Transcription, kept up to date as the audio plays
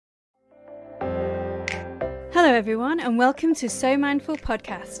Hello everyone and welcome to So Mindful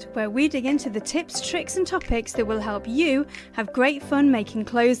Podcast, where we dig into the tips, tricks and topics that will help you have great fun making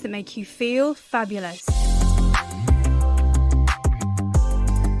clothes that make you feel fabulous.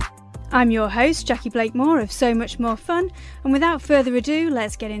 I'm your host, Jackie Blakemore of So Much More Fun, and without further ado,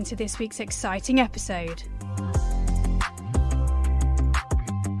 let's get into this week's exciting episode.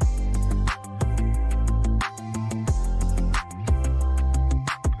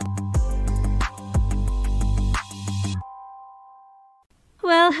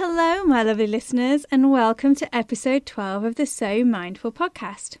 Well, hello, my lovely listeners, and welcome to episode 12 of the So Mindful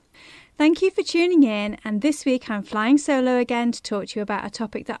podcast. Thank you for tuning in, and this week I'm flying solo again to talk to you about a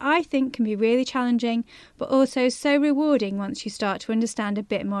topic that I think can be really challenging, but also so rewarding once you start to understand a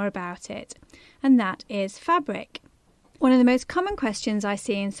bit more about it, and that is fabric. One of the most common questions I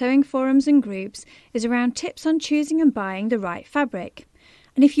see in sewing forums and groups is around tips on choosing and buying the right fabric.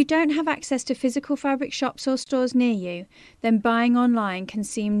 And if you don't have access to physical fabric shops or stores near you, then buying online can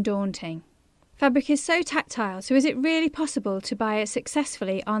seem daunting. Fabric is so tactile, so is it really possible to buy it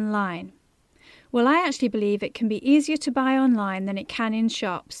successfully online? Well, I actually believe it can be easier to buy online than it can in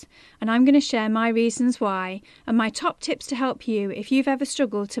shops, and I'm going to share my reasons why and my top tips to help you if you've ever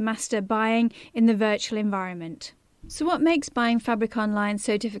struggled to master buying in the virtual environment. So what makes buying fabric online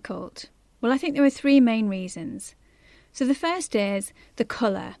so difficult? Well, I think there are three main reasons. So the first is the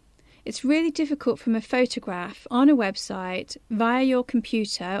colour. It's really difficult from a photograph on a website via your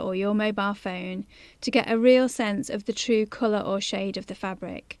computer or your mobile phone to get a real sense of the true colour or shade of the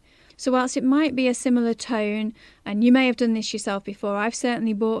fabric. So whilst it might be a similar tone, and you may have done this yourself before, I've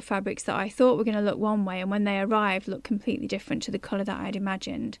certainly bought fabrics that I thought were going to look one way and when they arrived looked completely different to the colour that I'd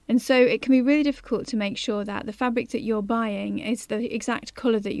imagined. And so it can be really difficult to make sure that the fabric that you're buying is the exact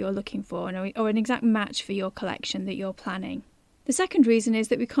colour that you're looking for or an exact match for your collection that you're planning. The second reason is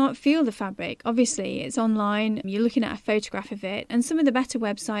that we can't feel the fabric. Obviously, it's online, you're looking at a photograph of it, and some of the better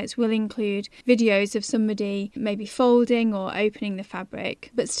websites will include videos of somebody maybe folding or opening the fabric,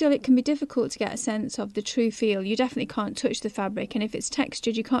 but still it can be difficult to get a sense of the true feel. You definitely can't touch the fabric, and if it's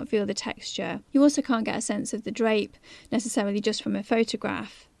textured, you can't feel the texture. You also can't get a sense of the drape necessarily just from a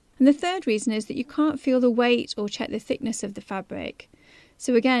photograph. And the third reason is that you can't feel the weight or check the thickness of the fabric.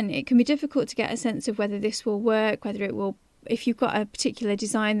 So again, it can be difficult to get a sense of whether this will work, whether it will, if you've got a particular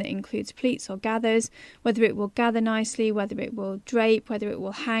design that includes pleats or gathers, whether it will gather nicely, whether it will drape, whether it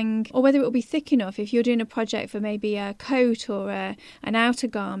will hang, or whether it will be thick enough if you're doing a project for maybe a coat or an outer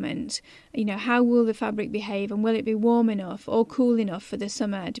garment. You know, how will the fabric behave, and will it be warm enough or cool enough for the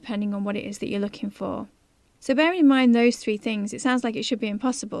summer, depending on what it is that you're looking for. So bearing in mind those three things, it sounds like it should be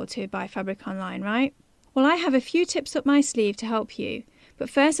impossible to buy fabric online, right? Well, I have a few tips up my sleeve to help you, but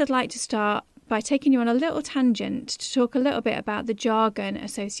first I'd like to start by taking you on a little tangent to talk a little bit about the jargon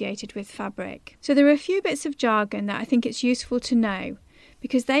associated with fabric. So there are a few bits of jargon that I think it's useful to know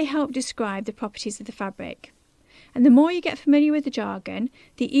because they help describe the properties of the fabric. And the more you get familiar with the jargon,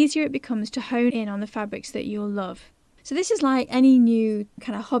 the easier it becomes to hone in on the fabrics that you'll love. So this is like any new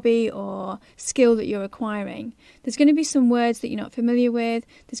kind of hobby or skill that you're acquiring. There's going to be some words that you're not familiar with.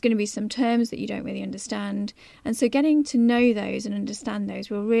 There's going to be some terms that you don't really understand. And so getting to know those and understand those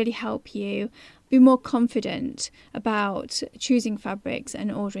will really help you be more confident about choosing fabrics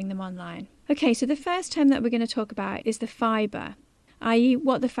and ordering them online. Okay, so the first term that we're going to talk about is the fibre, i.e.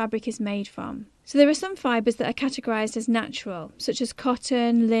 what the fabric is made from. So there are some fibres that are categorised as natural, such as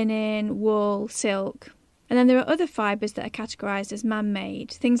cotton, linen, wool, silk. And then there are other fibres that are categorised as man-made,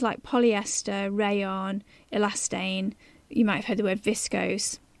 things like polyester, rayon, elastane. You might have heard the word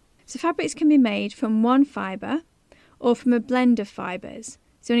viscose. So fabrics can be made from one fibre or from a blend of fibres.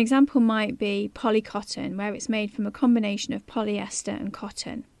 So an example might be polycotton, where it's made from a combination of polyester and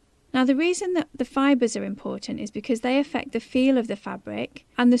cotton. Now the reason that the fibres are important is because they affect the feel of the fabric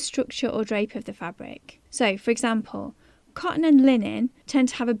and the structure or drape of the fabric. So for example, cotton and linen tend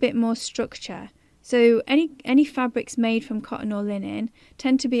to have a bit more structure. So any fabrics made from cotton or linen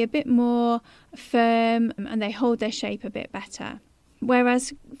tend to be a bit more firm and they hold their shape a bit better.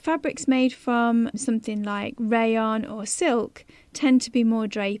 Whereas fabrics made from something like rayon or silk tend to be more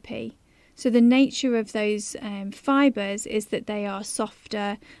drapey. So the nature of those fibres is that they are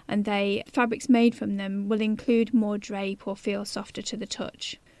softer, and fabrics made from them will include more drape or feel softer to the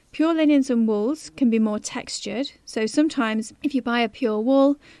touch. Pure linens and wools can be more textured, so sometimes if you buy a pure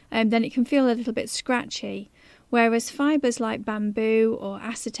wool, then it can feel a little bit scratchy, whereas fibres like bamboo or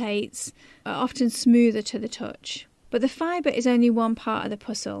acetates are often smoother to the touch. But the fibre is only one part of the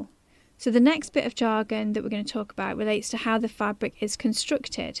puzzle. So the next bit of jargon that we're going to talk about relates to how the fabric is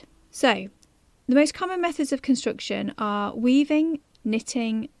constructed. So the most common methods of construction are weaving,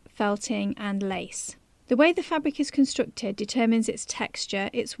 knitting, felting and lace. The way the fabric is constructed determines its texture,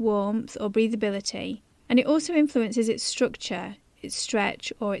 its warmth or breathability, and it also influences its structure, its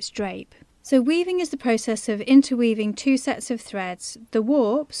stretch or its drape. So weaving is the process of interweaving two sets of threads, the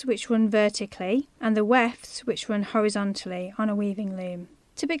warps, which run vertically, and the wefts, which run horizontally on a weaving loom.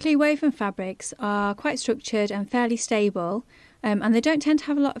 Typically, woven fabrics are quite structured and fairly stable, and they don't tend to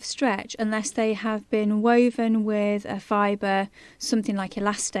have a lot of stretch unless they have been woven with a fibre, something like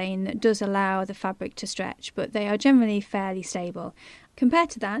elastane, that does allow the fabric to stretch, but they are generally fairly stable. Compared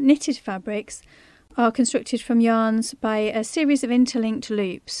to that, knitted fabrics are constructed from yarns by a series of interlinked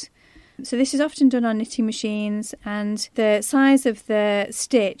loops. So this is often done on knitting machines, and the size of the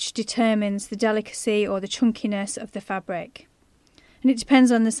stitch determines the delicacy or the chunkiness of the fabric. And it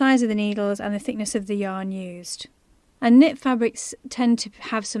depends on the size of the needles and the thickness of the yarn used. And knit fabrics tend to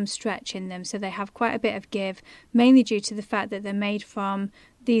have some stretch in them, so they have quite a bit of give, mainly due to the fact that they're made from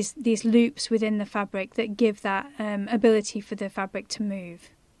these loops within the fabric that give that ability for the fabric to move.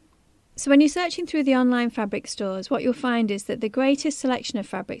 So when you're searching through the online fabric stores, what you'll find is that the greatest selection of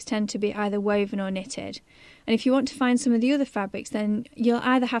fabrics tend to be either woven or knitted. And if you want to find some of the other fabrics, then you'll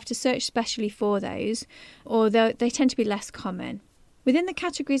either have to search specially for those, or they tend to be less common. Within the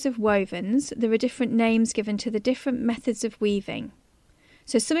categories of wovens, there are different names given to the different methods of weaving.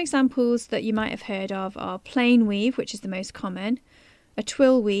 So some examples that you might have heard of are plain weave, which is the most common, a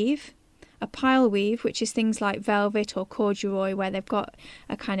twill weave, a pile weave, which is things like velvet or corduroy, where they've got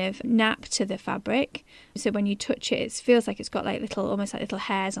a kind of nap to the fabric. So when you touch it, it feels like it's got almost like little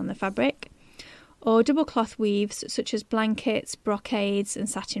hairs on the fabric. Or double cloth weaves, such as blankets, brocades and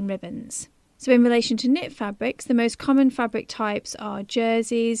satin ribbons. So in relation to knit fabrics, the most common fabric types are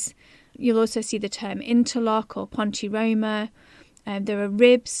jerseys. You'll also see the term interlock or ponte roma. There are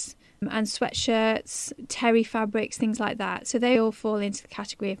ribs and sweatshirts, terry fabrics, things like that. So they all fall into the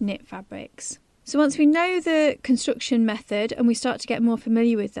category of knit fabrics. So once we know the construction method and we start to get more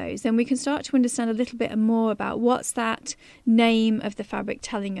familiar with those, then we can start to understand a little bit more about what's that name of the fabric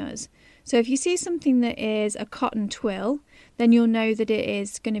telling us. So if you see something that is a cotton twill, then you'll know that it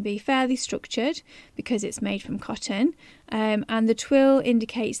is going to be fairly structured because it's made from cotton. And the twill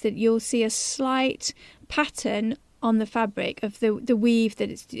indicates that you'll see a slight pattern on the fabric of the weave that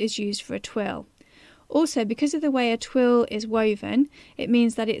is used for a twill. Also, because of the way a twill is woven, it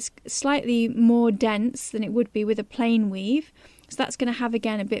means that it's slightly more dense than it would be with a plain weave. So that's going to have,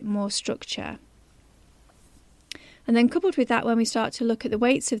 again, a bit more structure. And then coupled with that, when we start to look at the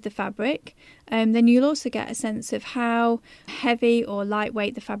weights of the fabric, then you'll also get a sense of how heavy or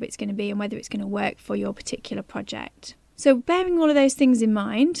lightweight the fabric's going to be and whether it's going to work for your particular project. So bearing all of those things in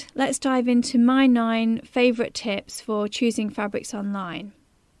mind, let's dive into my 9 favourite tips for choosing fabrics online.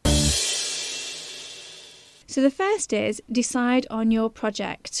 So the first is decide on your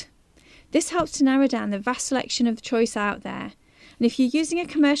project. This helps to narrow down the vast selection of choice out there. And if you're using a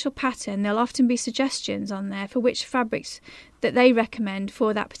commercial pattern, there'll often be suggestions on there for which fabrics that they recommend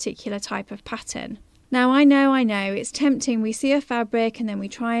for that particular type of pattern. Now, I know, it's tempting. We see a fabric and then we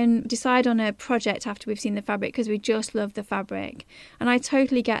try and decide on a project after we've seen the fabric because we just love the fabric. And I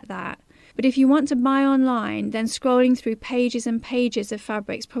totally get that. But if you want to buy online, then scrolling through pages and pages of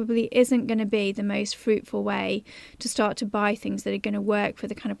fabrics probably isn't going to be the most fruitful way to start to buy things that are going to work for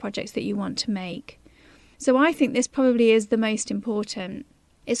the kind of projects that you want to make. So I think this probably is the most important.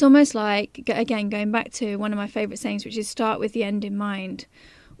 It's almost like, again, going back to one of my favourite sayings, which is start with the end in mind.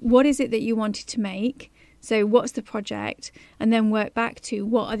 What is it that you wanted to make? So what's the project? And then work back to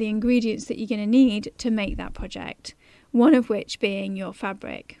what are the ingredients that you're going to need to make that project? One of which being your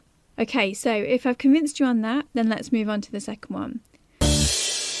fabric. Okay, so if I've convinced you on that, then let's move on to the second one.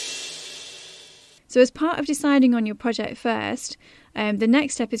 So as part of deciding on your project first, the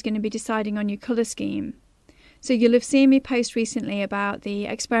next step is going to be deciding on your colour scheme. So you'll have seen me post recently about the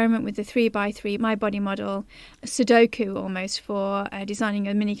experiment with the 3x3 My Body model, Sudoku almost, for designing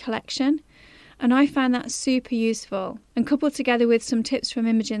a mini collection. And I found that super useful. And coupled together with some tips from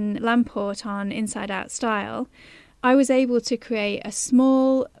Imogen Lamport on Inside Out Style, I was able to create a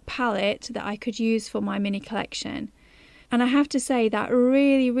small palette that I could use for my mini collection. And I have to say that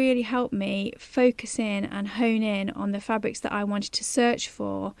really, really helped me focus in and hone in on the fabrics that I wanted to search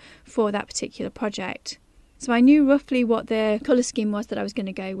for that particular project. So I knew roughly what the colour scheme was that I was going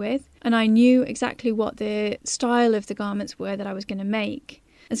to go with, and I knew exactly what the style of the garments were that I was going to make.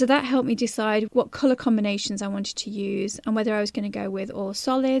 And so that helped me decide what colour combinations I wanted to use and whether I was going to go with all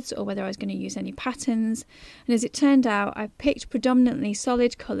solids or whether I was going to use any patterns. And as it turned out, I picked predominantly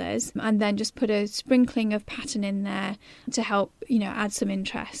solid colours and then just put a sprinkling of pattern in there to help, add some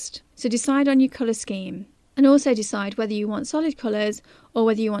interest. So decide on your colour scheme and also decide whether you want solid colours or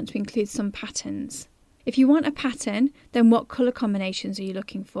whether you want to include some patterns. If you want a pattern, then what colour combinations are you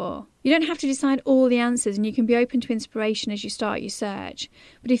looking for? You don't have to decide all the answers, and you can be open to inspiration as you start your search.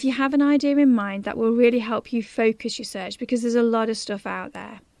 But if you have an idea in mind, that will really help you focus your search, because there's a lot of stuff out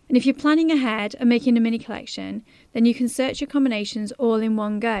there. And if you're planning ahead and making a mini collection, then you can search your combinations all in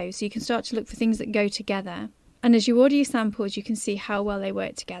one go, so you can start to look for things that go together. And as you order your samples, you can see how well they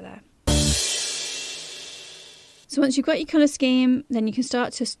work together. So once you've got your colour scheme, then you can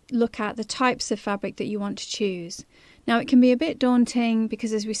start to look at the types of fabric that you want to choose. Now, it can be a bit daunting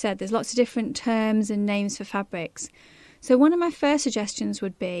because, as we said, there's lots of different terms and names for fabrics. So one of my first suggestions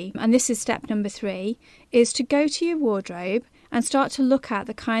would be, and this is step number 3, is to go to your wardrobe and start to look at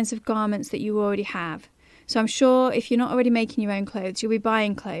the kinds of garments that you already have. So I'm sure if you're not already making your own clothes, you'll be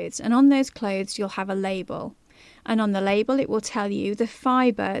buying clothes, and on those clothes you'll have a label. And on the label it will tell you the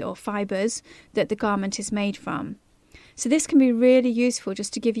fibre or fibres that the garment is made from. So this can be really useful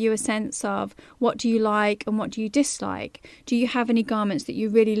just to give you a sense of what do you like and what do you dislike. Do you have any garments that you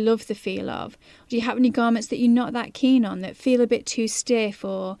really love the feel of? Do you have any garments that you're not that keen on, that feel a bit too stiff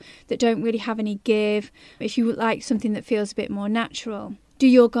or that don't really have any give? If you would like something that feels a bit more natural. Do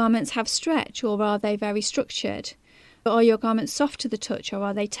your garments have stretch, or are they very structured? Are your garments soft to the touch, or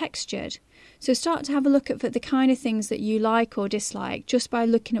are they textured? So start to have a look at the kind of things that you like or dislike just by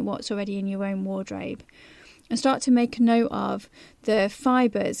looking at what's already in your own wardrobe. And start to make a note of the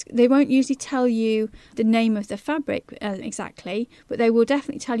fibres. They won't usually tell you the name of the fabric exactly, but they will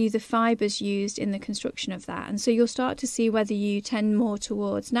definitely tell you the fibres used in the construction of that. And so you'll start to see whether you tend more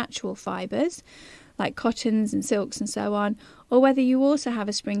towards natural fibres, like cottons and silks and so on, or whether you also have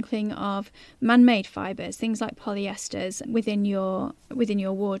a sprinkling of man-made fibres, things like polyesters within your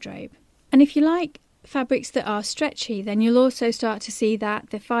wardrobe. And if you like fabrics that are stretchy, then you'll also start to see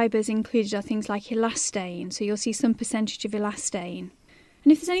that the fibres included are things like elastane, so you'll see some percentage of elastane.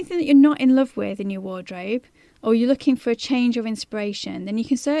 And if there's anything that you're not in love with in your wardrobe, or you're looking for a change or inspiration, then you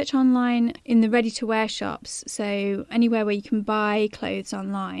can search online in the ready-to-wear shops, so anywhere where you can buy clothes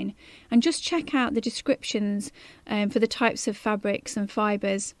online, and just check out the descriptions for the types of fabrics and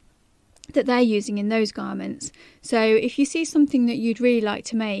fibres that they're using in those garments. So if you see something that you'd really like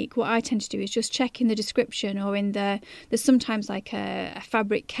to make, what I tend to do is just check in the description, or in there's sometimes like a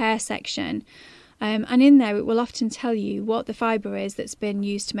fabric care section, and in there it will often tell you what the fibre is that's been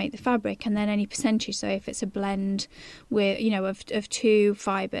used to make the fabric, and then any percentage. So if it's a blend with of two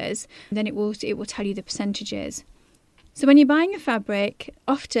fibres, then it will tell you the percentages. So when you're buying a fabric,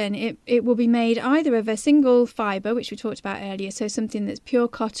 often it will be made either of a single fibre, which we talked about earlier, so something that's pure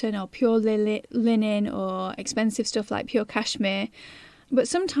cotton or pure linen, or expensive stuff like pure cashmere, but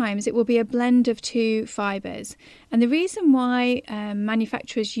sometimes it will be a blend of two fibres. And the reason why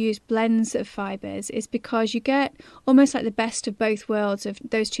manufacturers use blends of fibres is because you get almost like the best of both worlds of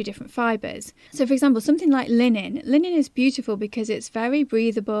those two different fibres. So for example, something like linen. Linen is beautiful because it's very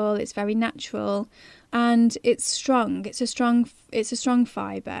breathable, it's very natural, and it's strong. It's a strong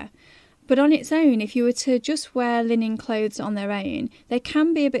fibre. But on its own, if you were to just wear linen clothes on their own, they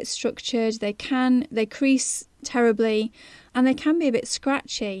can be a bit structured, they crease terribly, and they can be a bit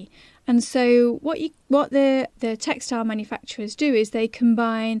scratchy. And so what the textile manufacturers do is they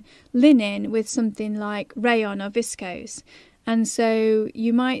combine linen with something like rayon or viscose. And so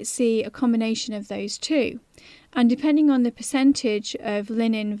you might see a combination of those two. And depending on the percentage of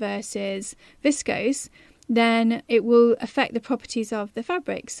linen versus viscose, then it will affect the properties of the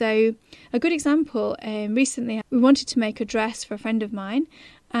fabric. So a good example, recently we wanted to make a dress for a friend of mine,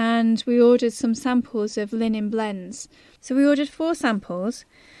 and we ordered some samples of linen blends. So we ordered 4 samples.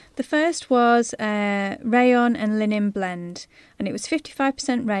 The first was a rayon and linen blend, and it was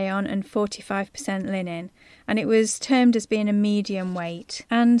 55% rayon and 45% linen, and it was termed as being a medium weight.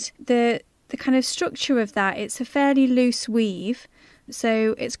 And the kind of structure of that, it's a fairly loose weave,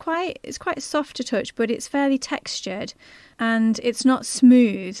 so it's quite soft to touch, but it's fairly textured, and it's not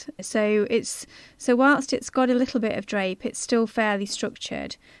smooth. So whilst it's got a little bit of drape, it's still fairly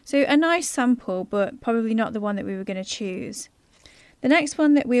structured. So a nice sample, but probably not the one that we were going to choose. The next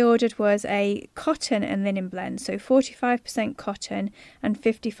one that we ordered was a cotton and linen blend, so 45% cotton and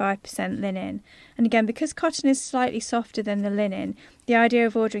 55% linen. And again, because cotton is slightly softer than the linen, the idea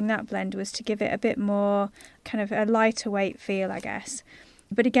of ordering that blend was to give it a bit more kind of a lighter weight feel, I guess.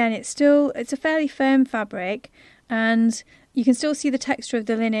 But again, it's a fairly firm fabric, and you can still see the texture of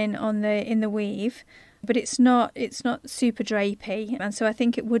the linen in the weave, but it's not super drapey, and so I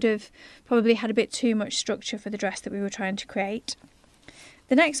think it would have probably had a bit too much structure for the dress that we were trying to create.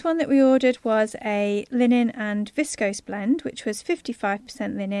 The next one that we ordered was a linen and viscose blend, which was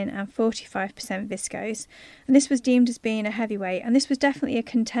 55% linen and 45% viscose. And this was deemed as being a heavyweight, and this was definitely a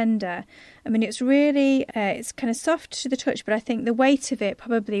contender. I mean, it's really, it's kind of soft to the touch, but I think the weight of it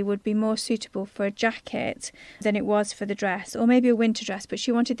probably would be more suitable for a jacket than it was for the dress, or maybe a winter dress, but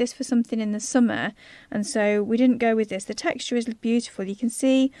she wanted this for something in the summer, and so we didn't go with this. The texture is beautiful. You can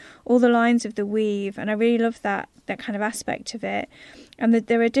see all the lines of the weave, and I really love that kind of aspect of it. And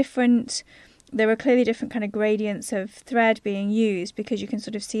there are clearly different kind of gradients of thread being used, because you can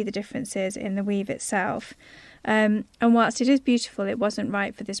sort of see the differences in the weave itself. And whilst it is beautiful, it wasn't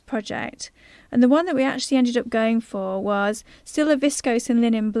right for this project. And the one that we actually ended up going for was still a viscose and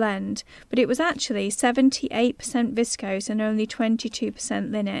linen blend, but it was actually 78% viscose and only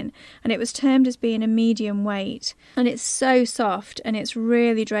 22% linen, and it was termed as being a medium weight. And it's so soft and it's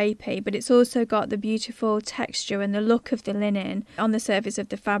really drapey, but it's also got the beautiful texture and the look of the linen on the surface of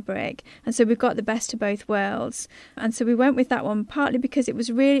the fabric. And so we've got the best of both worlds. And so we went with that one partly because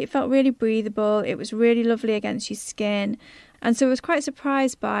it felt really breathable. It was really lovely against your skin. And so I was quite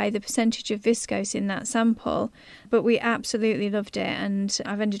surprised by the percentage of viscose in that sample, but we absolutely loved it, and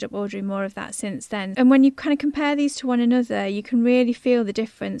I've ended up ordering more of that since then. And when you kind of compare these to one another, you can really feel the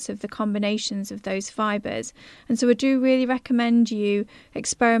difference of the combinations of those fibres. And so I do really recommend you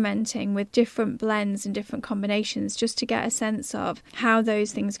experimenting with different blends and different combinations just to get a sense of how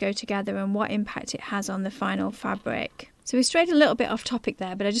those things go together and what impact it has on the final fabric. So we strayed a little bit off topic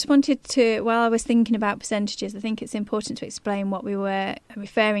there, but I just wanted to, while I was thinking about percentages, I think it's important to explain what we were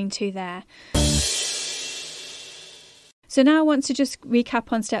referring to there. So now I want to just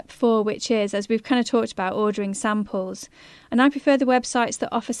recap on step 4, which is, as we've kind of talked about, ordering samples. And I prefer the websites that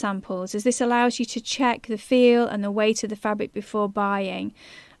offer samples, as this allows you to check the feel and the weight of the fabric before buying.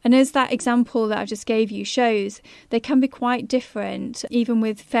 And as that example that I just gave you shows, they can be quite different, even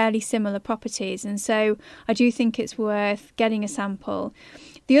with fairly similar properties. And so I do think it's worth getting a sample.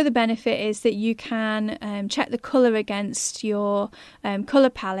 The other benefit is that you can check the colour against your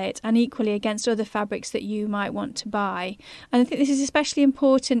colour palette, and equally against other fabrics that you might want to buy. And I think this is especially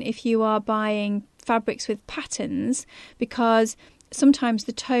important if you are buying fabrics with patterns, because sometimes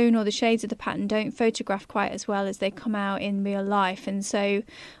the tone or the shades of the pattern don't photograph quite as well as they come out in real life. And so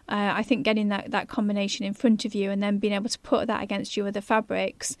I think getting that combination in front of you and then being able to put that against your other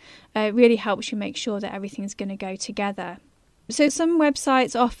fabrics really helps you make sure that everything's going to go together. So some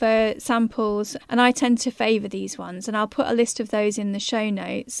websites offer samples, and I tend to favour these ones, and I'll put a list of those in the show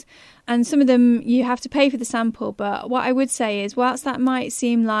notes. And some of them you have to pay for the sample, but what I would say is, whilst that might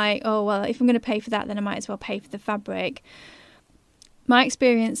seem like, oh well, if I'm going to pay for that, then I might as well pay for the fabric, my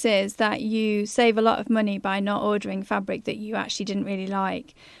experience is that you save a lot of money by not ordering fabric that you actually didn't really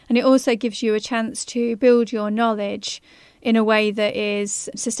like. And it also gives you a chance to build your knowledge in a way that is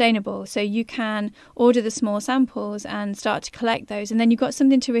sustainable. So you can order the small samples and start to collect those, and then you've got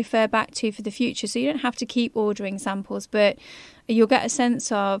something to refer back to for the future. So you don't have to keep ordering samples, but you'll get a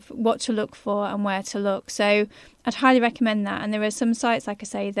sense of what to look for and where to look. So I'd highly recommend that. And there are some sites, like I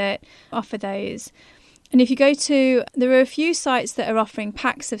say, that offer those. And if you go to, there are a few sites that are offering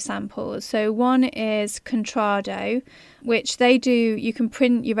packs of samples. So one is Contrado, which they do, you can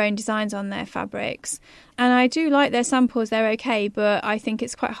print your own designs on their fabrics. And I do like their samples, they're okay, but I think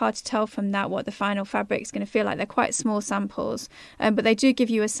it's quite hard to tell from that what the final fabric is going to feel like. They're quite small samples, but they do give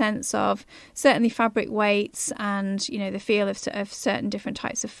you a sense of certainly fabric weights and, you know, the feel of certain different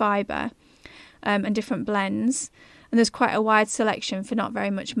types of fibre and different blends. And there's quite a wide selection for not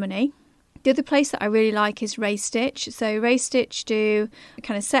very much money. The other place that I really like is Ray Stitch. So Ray Stitch do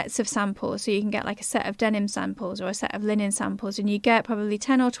kind of sets of samples. So you can get like a set of denim samples or a set of linen samples, and you get probably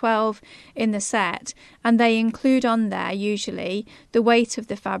 10 or 12 in the set. And they include on there usually the weight of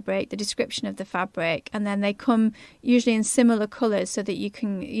the fabric, the description of the fabric, and then they come usually in similar colours so that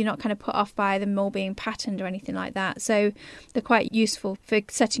you're not kind of put off by them all being patterned or anything like that. So they're quite useful for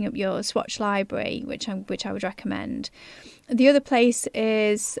setting up your swatch library, which I would recommend. The other place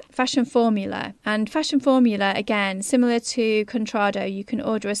is Fashion Formula, and Fashion Formula, again, similar to Contrado, you can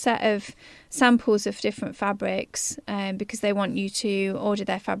order a set of samples of different fabrics because they want you to order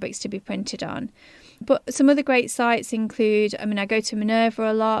their fabrics to be printed on. But some other great sites include, I go to Minerva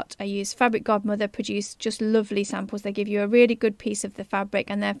a lot. I use Fabric Godmother, produce just lovely samples. They give you a really good piece of the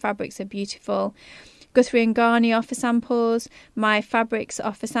fabric, and their fabrics are beautiful. Guthrie and Ghani offer samples, My Fabrics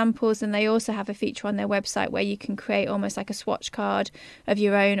offer samples, and they also have a feature on their website where you can create almost like a swatch card of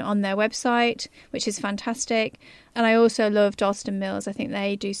your own on their website, which is fantastic. And I also love Dalston Mills. I think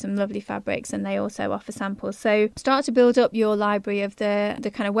they do some lovely fabrics and they also offer samples. So start to build up your library of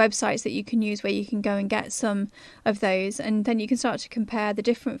the kind of websites that you can use where you can go and get some of those. And then you can start to compare the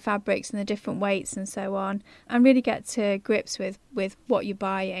different fabrics and the different weights and so on, and really get to grips with what you're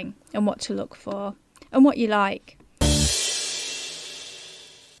buying and what to look for and what you like.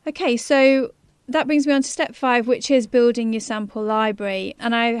 Okay, so that brings me on to step 5, which is building your sample library.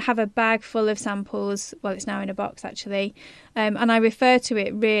 And I have a bag full of samples. Well, it's now in a box actually. And I refer to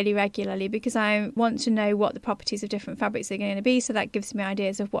it really regularly because I want to know what the properties of different fabrics are going to be. So that gives me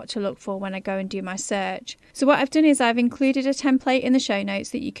ideas of what to look for when I go and do my search. So what I've done is I've included a template in the show notes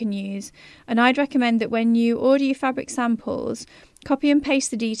that you can use. And I'd recommend that when you order your fabric samples, copy and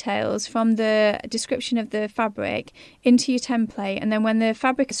paste the details from the description of the fabric into your template, and then when the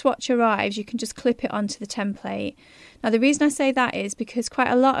fabric swatch arrives, you can just clip it onto the template. Now, the reason I say that is because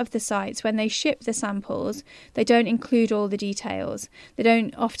quite a lot of the sites, when they ship the samples, they don't include all the details. They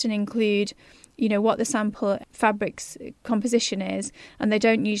don't often include, what the sample fabric's composition is, and they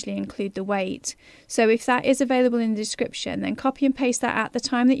don't usually include the weight. So if that is available in the description, then copy and paste that at the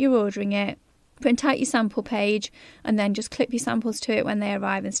time that you're ordering it. Print out your sample page and then just clip your samples to it when they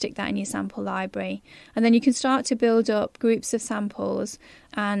arrive and stick that in your sample library. And then you can start to build up groups of samples,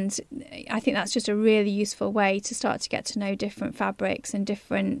 and I think that's just a really useful way to start to get to know different fabrics and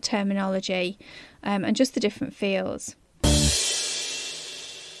different terminology and just the different feels.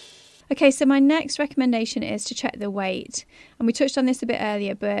 Okay, so my next recommendation is to check the weight. And we touched on this a bit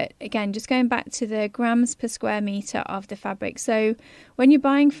earlier, but again, just going back to the grams per square metre of the fabric. So when you're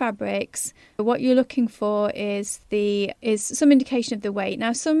buying fabrics, what you're looking for is some indication of the weight.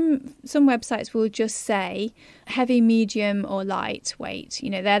 Now, some websites will just say heavy, medium or light weight.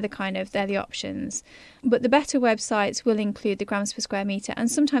 They're the options. But the better websites will include the grams per square metre, and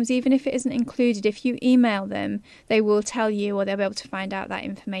sometimes even if it isn't included, if you email them, they will tell you, or they'll be able to find out that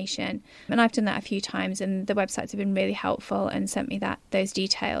information. And I've done that a few times, and the websites have been really helpful and sent me those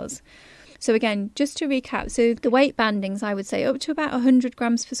details. So again, just to recap, so the weight bandings, I would say up to about 100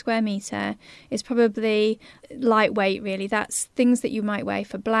 grams per square metre is probably lightweight, really. That's things that you might wear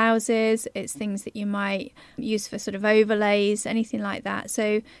for blouses, it's things that you might use for sort of overlays, anything like that.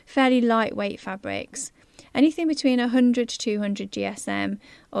 So fairly lightweight fabrics. Anything between 100 to 200 GSM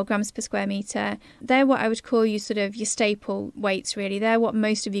or grams per square metre, they're what I would call your staple weights, really. They're what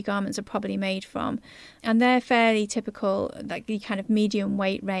most of your garments are probably made from. And they're fairly typical, like the kind of medium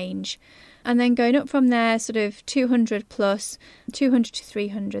weight range. And then going up from there, sort of 200 plus, 200 to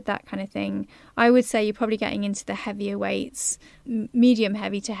 300, that kind of thing. I would say you're probably getting into the heavier weights, medium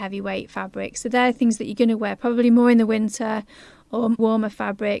heavy to heavyweight fabrics. So they're things that you're going to wear probably more in the winter, or warmer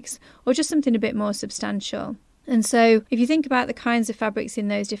fabrics, or just something a bit more substantial. And so if you think about the kinds of fabrics in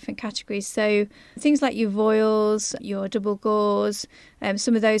those different categories, so things like your voiles, your double gauze,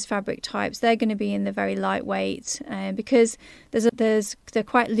 some of those fabric types, they're going to be in the very lightweight because they're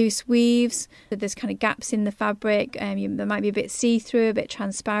quite loose weaves, there's kind of gaps in the fabric, they might be a bit see-through, a bit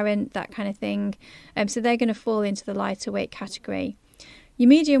transparent, that kind of thing. So they're going to fall into the lighter weight category. Your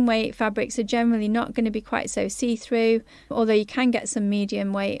medium weight fabrics are generally not going to be quite so see-through, although you can get some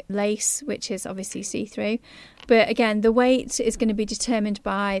medium weight lace, which is obviously see-through. But again, the weight is going to be determined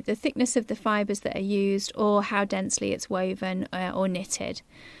by the thickness of the fibres that are used or how densely it's woven or knitted.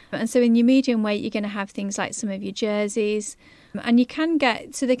 And so in your medium weight, you're going to have things like some of your jerseys, and they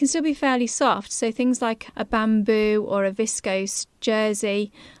can still be fairly soft. So things like a bamboo or a viscose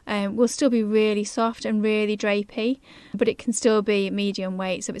jersey will still be really soft and really drapey, but it can still be medium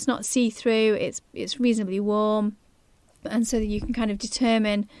weight. So it's not see-through, it's reasonably warm. And so you can kind of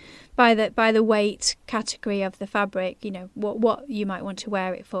determine by the weight category of the fabric, what you might want to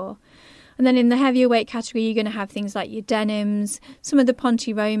wear it for. And then in the heavier weight category, you're going to have things like your denims, some of the Ponte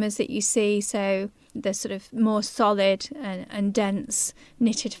Romas that you see, so the sort of more solid and dense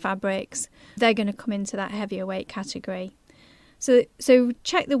knitted fabrics. They're going to come into that heavier weight category. So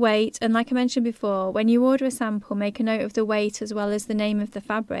check the weight, and like I mentioned before, when you order a sample, make a note of the weight as well as the name of the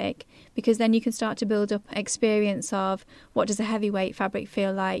fabric, because then you can start to build up experience of what does a heavyweight fabric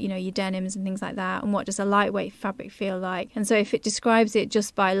feel like, your denims and things like that, and what does a lightweight fabric feel like. And so if it describes it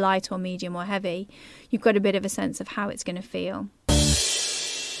just by light or medium or heavy, you've got a bit of a sense of how it's going to feel.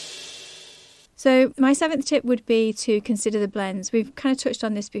 So my 7th tip would be to consider the blends. We've kind of touched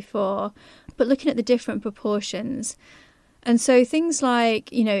on this before, but looking at the different proportions. And so things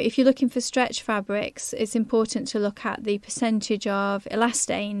like, if you're looking for stretch fabrics, it's important to look at the percentage of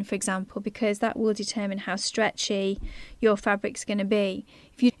elastane, for example, because that will determine how stretchy your fabric's going to be.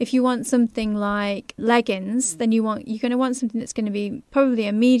 If you want something like leggings, then you're going to want something that's going to be probably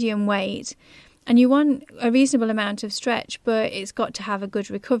a medium weight. And you want a reasonable amount of stretch, but it's got to have a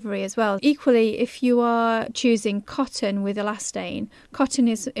good recovery as well. Equally, if you are choosing cotton with elastane, cotton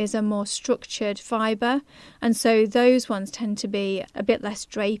is a more structured fibre, and so those ones tend to be a bit less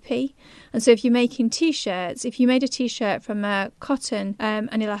drapey. And so if you're making T-shirts, if you made a T-shirt from a cotton and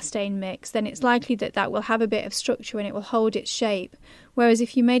elastane mix, then it's likely that will have a bit of structure and it will hold its shape. Whereas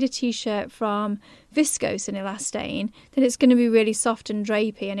if you made a T-shirt from viscose and elastane, then it's going to be really soft and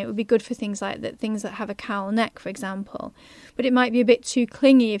drapey, and it would be good for things that have a cowl neck, for example. But it might be a bit too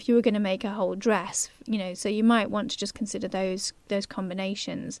clingy if you were going to make a whole dress, so you might want to just consider those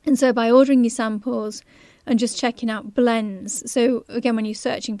combinations. And so by ordering your samples and just checking out blends. So again, when you're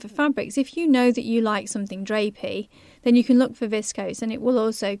searching for fabrics, if you know that you like something drapey, then you can look for viscose, and it will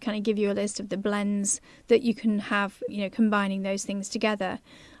also kind of give you a list of the blends that you can have, combining those things together.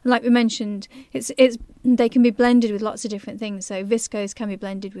 And like we mentioned, they can be blended with lots of different things. So viscose can be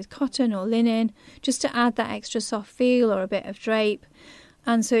blended with cotton or linen, just to add that extra soft feel or a bit of drape.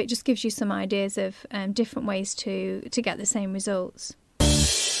 And so it just gives you some ideas of different ways to get the same results.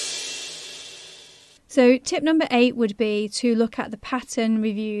 So tip number 8 would be to look at the pattern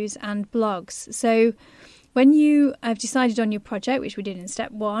reviews and blogs. So when you have decided on your project, which we did in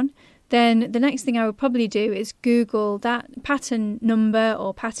step 1, then the next thing I would probably do is Google that pattern number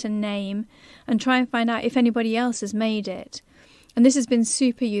or pattern name and try and find out if anybody else has made it. And this has been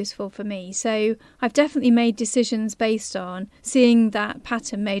super useful for me. So I've definitely made decisions based on seeing that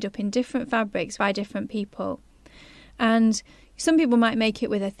pattern made up in different fabrics by different people. And some people might make it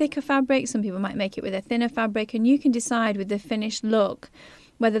with a thicker fabric, some people might make it with a thinner fabric, and you can decide with the finished look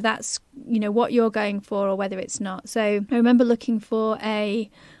whether that's, what you're going for or whether it's not. So I remember looking for I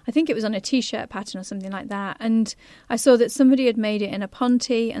think it was on a T-shirt pattern or something like that, and I saw that somebody had made it in a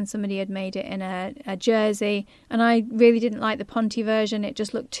Ponte and somebody had made it in a jersey, and I really didn't like the Ponte version. It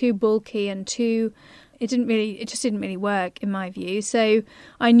just looked too bulky and it just didn't really work in my view. So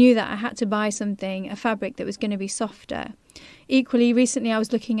I knew that I had to buy a fabric that was going to be softer. Equally, recently I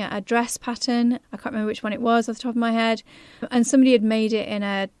was looking at a dress pattern. I can't remember which one it was off the top of my head. And somebody had made it in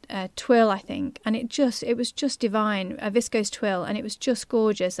a twill, I think. And it was just divine, a viscose twill. And it was just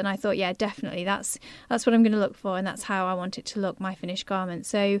gorgeous. And I thought, yeah, definitely, that's what I'm going to look for. And that's how I want it to look, my finished garment.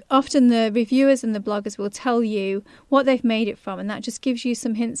 So often the reviewers and the bloggers will tell you what they've made it from. And that just gives you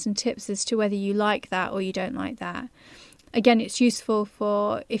some hints and tips as to whether you like that or you don't like that. Again, it's useful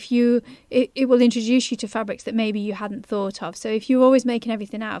for it will introduce you to fabrics that maybe you hadn't thought of. So if you're always making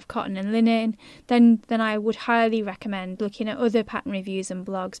everything out of cotton and linen, then I would highly recommend looking at other pattern reviews and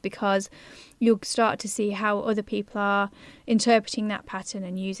blogs, because you'll start to see how other people are interpreting that pattern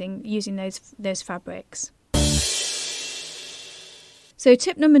and using those fabrics. So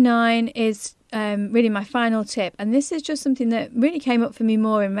tip number 9 is really my final tip, and this is just something that really came up for me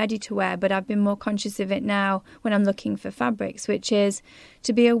more in ready to wear, but I've been more conscious of it now when I'm looking for fabrics, which is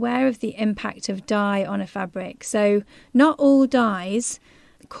to be aware of the impact of dye on a fabric. So not all dyes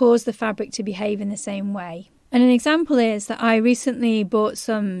cause the fabric to behave in the same way. And an example is that I recently bought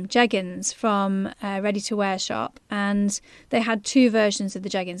some jeggings from a ready-to-wear shop, and they had 2 versions of the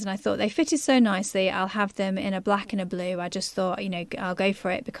jeggings, and I thought they fitted so nicely, I'll have them in a black and a blue. I just thought, I'll go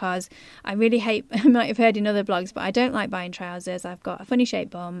for it, because I really hate, I might have heard in other blogs, but I don't like buying trousers. I've got a funny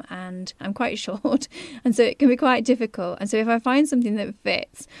shaped bum and I'm quite short, and so it can be quite difficult. And so if I find something that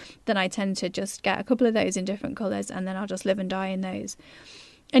fits, then I tend to just get a couple of those in different colours, and then I'll just live and die in those.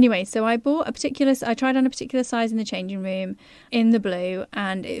 Anyway, so I tried on a particular size in the changing room in the blue,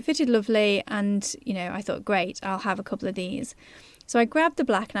 and it fitted lovely, and, I thought, great, I'll have a couple of these. So I grabbed the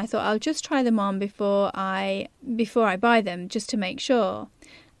black, and I thought I'll just try them on before I buy them, just to make sure.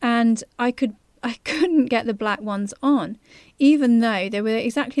 And I couldn't get the black ones on, even though they were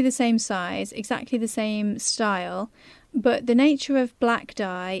exactly the same size, exactly the same style. But the nature of black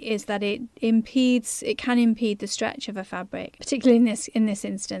dye is that it can impede the stretch of a fabric, particularly in this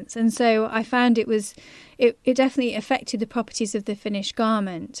instance. And so I found it definitely affected the properties of the finished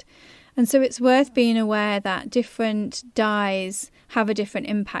garment. And so it's worth being aware that different dyes have a different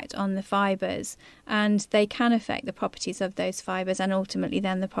impact on the fibres, and they can affect the properties of those fibres and ultimately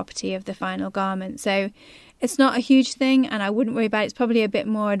then the property of the final garment. So it's not a huge thing, and I wouldn't worry about it. It's probably a bit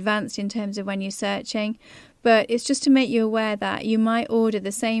more advanced in terms of when you're searching, but it's just to make you aware that you might order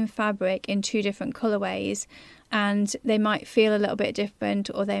the same fabric in 2 different colourways, and they might feel a little bit different,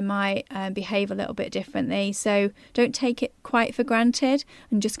 or they might behave a little bit differently. So don't take it quite for granted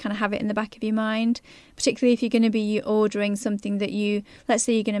and just kind of have it in the back of your mind, particularly if you're going to be ordering something that let's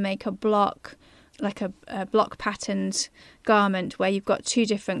say you're going to make a block, like a block patterned garment where you've got 2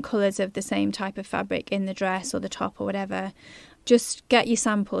 different colours of the same type of fabric in the dress or the top or whatever. Just get your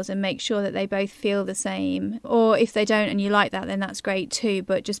samples and make sure that they both feel the same. Or if they don't and you like that, then that's great too,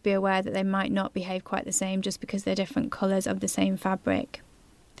 but just be aware that they might not behave quite the same just because they're different colours of the same fabric.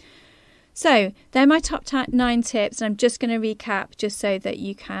 So they're my top 9 tips, and I'm just going to recap just so that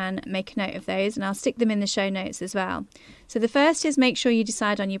you can make a note of those, and I'll stick them in the show notes as well. So the first is make sure you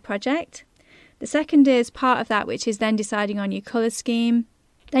decide on your project. The second is part of that, which is then deciding on your colour scheme.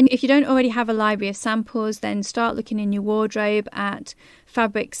 Then if you don't already have a library of samples, then start looking in your wardrobe at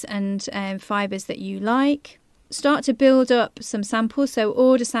fabrics and fibres that you like. Start to build up some samples, so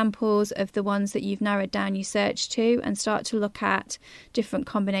order samples of the ones that you've narrowed down your search to and start to look at different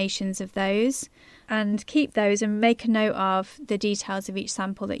combinations of those and keep those and make a note of the details of each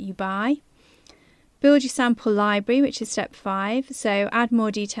sample that you buy. Build your sample library, which is step 5, so add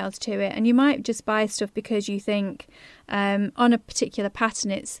more details to it, and you might just buy stuff because you think on a particular pattern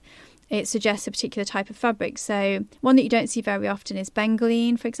it suggests a particular type of fabric. So one that you don't see very often is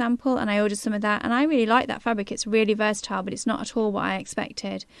Bengaline, for example, and I ordered some of that and I really like that fabric. It's really versatile, but it's not at all what I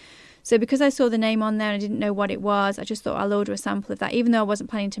expected. So because I saw the name on there and I didn't know what it was, I just thought I'll order a sample of that, even though I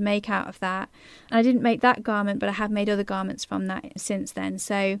wasn't planning to make out of that. And I didn't make that garment, but I have made other garments from that since then.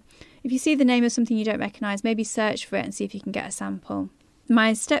 So if you see the name of something you don't recognise, maybe search for it and see if you can get a sample.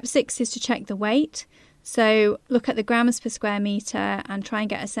 My step 6 is to check the weight. So look at the grams per square metre and try and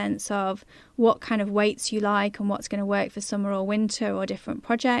get a sense of what kind of weights you like and what's going to work for summer or winter or different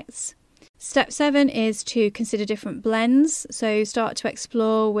projects. Step 7 is to consider different blends. So start to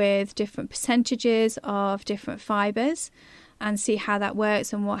explore with different percentages of different fibres and see how that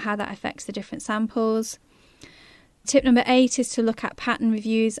works and how that affects the different samples. Tip number 8 is to look at pattern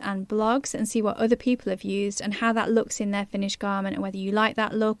reviews and blogs and see what other people have used and how that looks in their finished garment and whether you like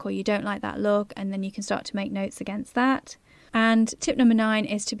that look or you don't like that look, and then you can start to make notes against that. And tip number 9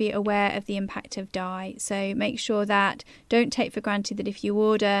 is to be aware of the impact of dye. So make sure that don't take for granted that if you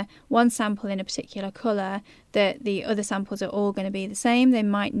order one sample in a particular colour that the other samples are all going to be the same. They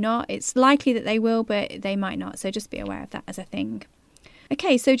might not. It's likely that they will, but they might not. So just be aware of that as a thing.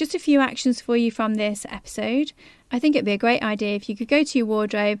 Okay, so just a few actions for you from this episode. I think it'd be a great idea if you could go to your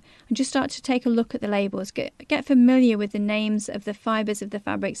wardrobe and just start to take a look at the labels, get familiar with the names of the fibres of the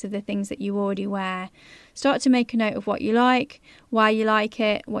fabrics of the things that you already wear. Start to make a note of what you like, why you like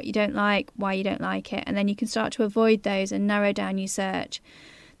it, what you don't like, why you don't like it, and then you can start to avoid those and narrow down your search.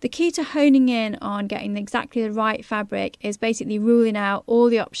 The key to honing in on getting exactly the right fabric is basically ruling out all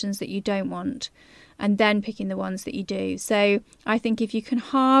the options that you don't want and then picking the ones that you do. So I think if you can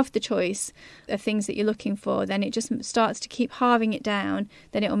halve the choice of things that you're looking for, then it just starts to keep halving it down,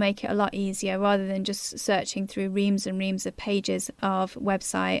 then it will make it a lot easier rather than just searching through reams and reams of pages of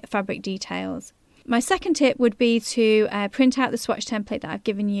website fabric details. My second tip would be to print out the swatch template that I've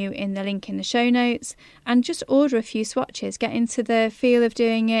given you in the link in the show notes and just order a few swatches. Get into the feel of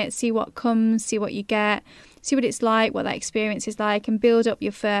doing it, see what comes, see what you get, see what it's like, what that experience is like, and build up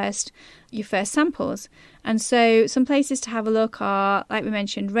your first samples. And so some places to have a look are, like we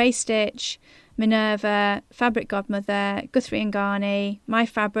mentioned, Ray Stitch, Minerva, Fabric Godmother, Guthrie & Ghani, My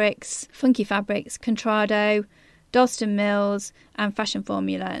Fabrics, Funky Fabrics, Contrado, Dalston Mills and Fashion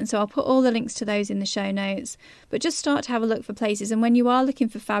Formula. And so I'll put all the links to those in the show notes, but just start to have a look for places. And when you are looking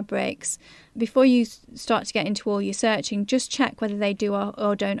for fabrics, before you start to get into all your searching, just check whether they do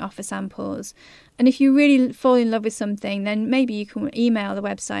or don't offer samples. And if you really fall in love with something, then maybe you can email the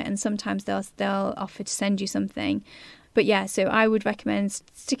website and sometimes they'll offer to send you something. But yeah, so I would recommend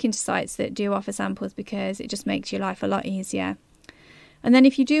sticking to sites that do offer samples because it just makes your life a lot easier. And then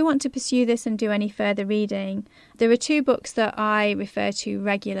if you do want to pursue this and do any further reading, there are 2 books that I refer to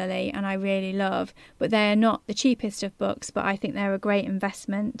regularly and I really love, but they're not the cheapest of books, but I think they're a great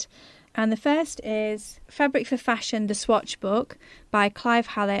investment. And the first is Fabric for Fashion, the Swatch Book by Clive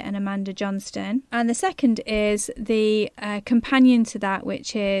Hallett and Amanda Johnston. And the second is the companion to that,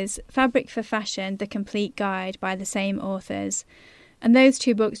 which is Fabric for Fashion, the Complete Guide by the same authors. And those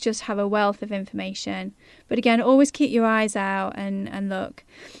 2 books just have a wealth of information. But again, always keep your eyes out and look.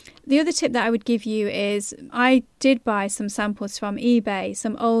 The other tip that I would give you is I did buy some samples from eBay,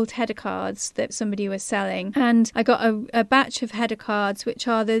 some old header cards that somebody was selling. And I got a batch of header cards, which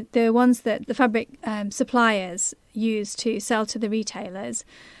are the ones that the fabric suppliers use to sell to the retailers.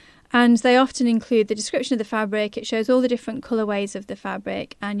 And they often include the description of the fabric. It shows all the different colourways of the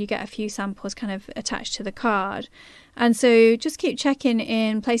fabric, and you get a few samples kind of attached to the card. And so just keep checking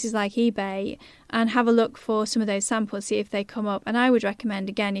in places like eBay and have a look for some of those samples, see if they come up. And I would recommend,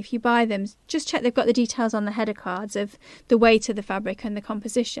 again, if you buy them, just check they've got the details on the header cards of the weight of the fabric and the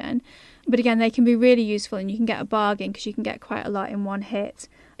composition. But again, they can be really useful, and you can get a bargain because you can get quite a lot in one hit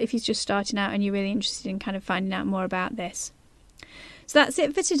if you're just starting out and you're really interested in kind of finding out more about this. So that's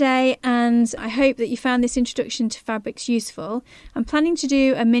it for today, and I hope that you found this introduction to fabrics useful. I'm planning to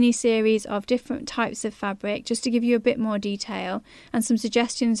do a mini series of different types of fabric just to give you a bit more detail and some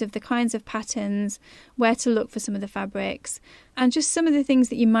suggestions of the kinds of patterns, where to look for some of the fabrics, and just some of the things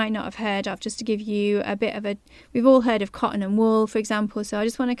that you might not have heard of, just to give you a bit of a... We've all heard of cotton and wool, for example, so I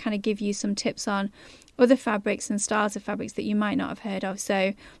just want to kind of give you some tips on other fabrics and styles of fabrics that you might not have heard of.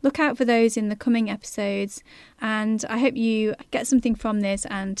 So look out for those in the coming episodes, and I hope you get something from this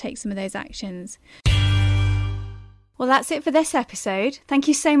and take some of those actions. Well, that's it for this episode. Thank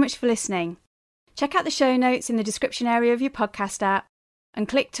you so much for listening. Check out the show notes in the description area of your podcast app and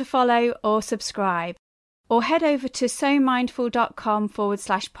click to follow or subscribe. Or head over to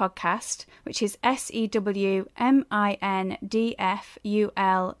sewmindful.com/podcast, which is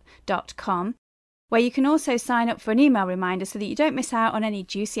SEWMINDFUL.com, where you can also sign up for an email reminder so that you don't miss out on any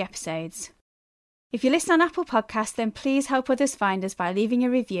juicy episodes. If you listen on Apple Podcasts, then please help others find us by leaving a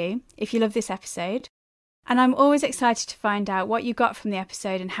review if you love this episode. And I'm always excited to find out what you got from the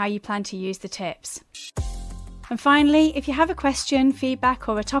episode and how you plan to use the tips. And finally, if you have a question, feedback,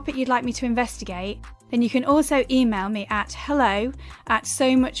 or a topic you'd like me to investigate, then you can also email me at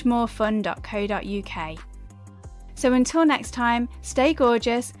hello@somuchmorefun.co.uk. So until next time, stay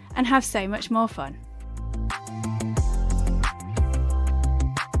gorgeous and have so much more fun.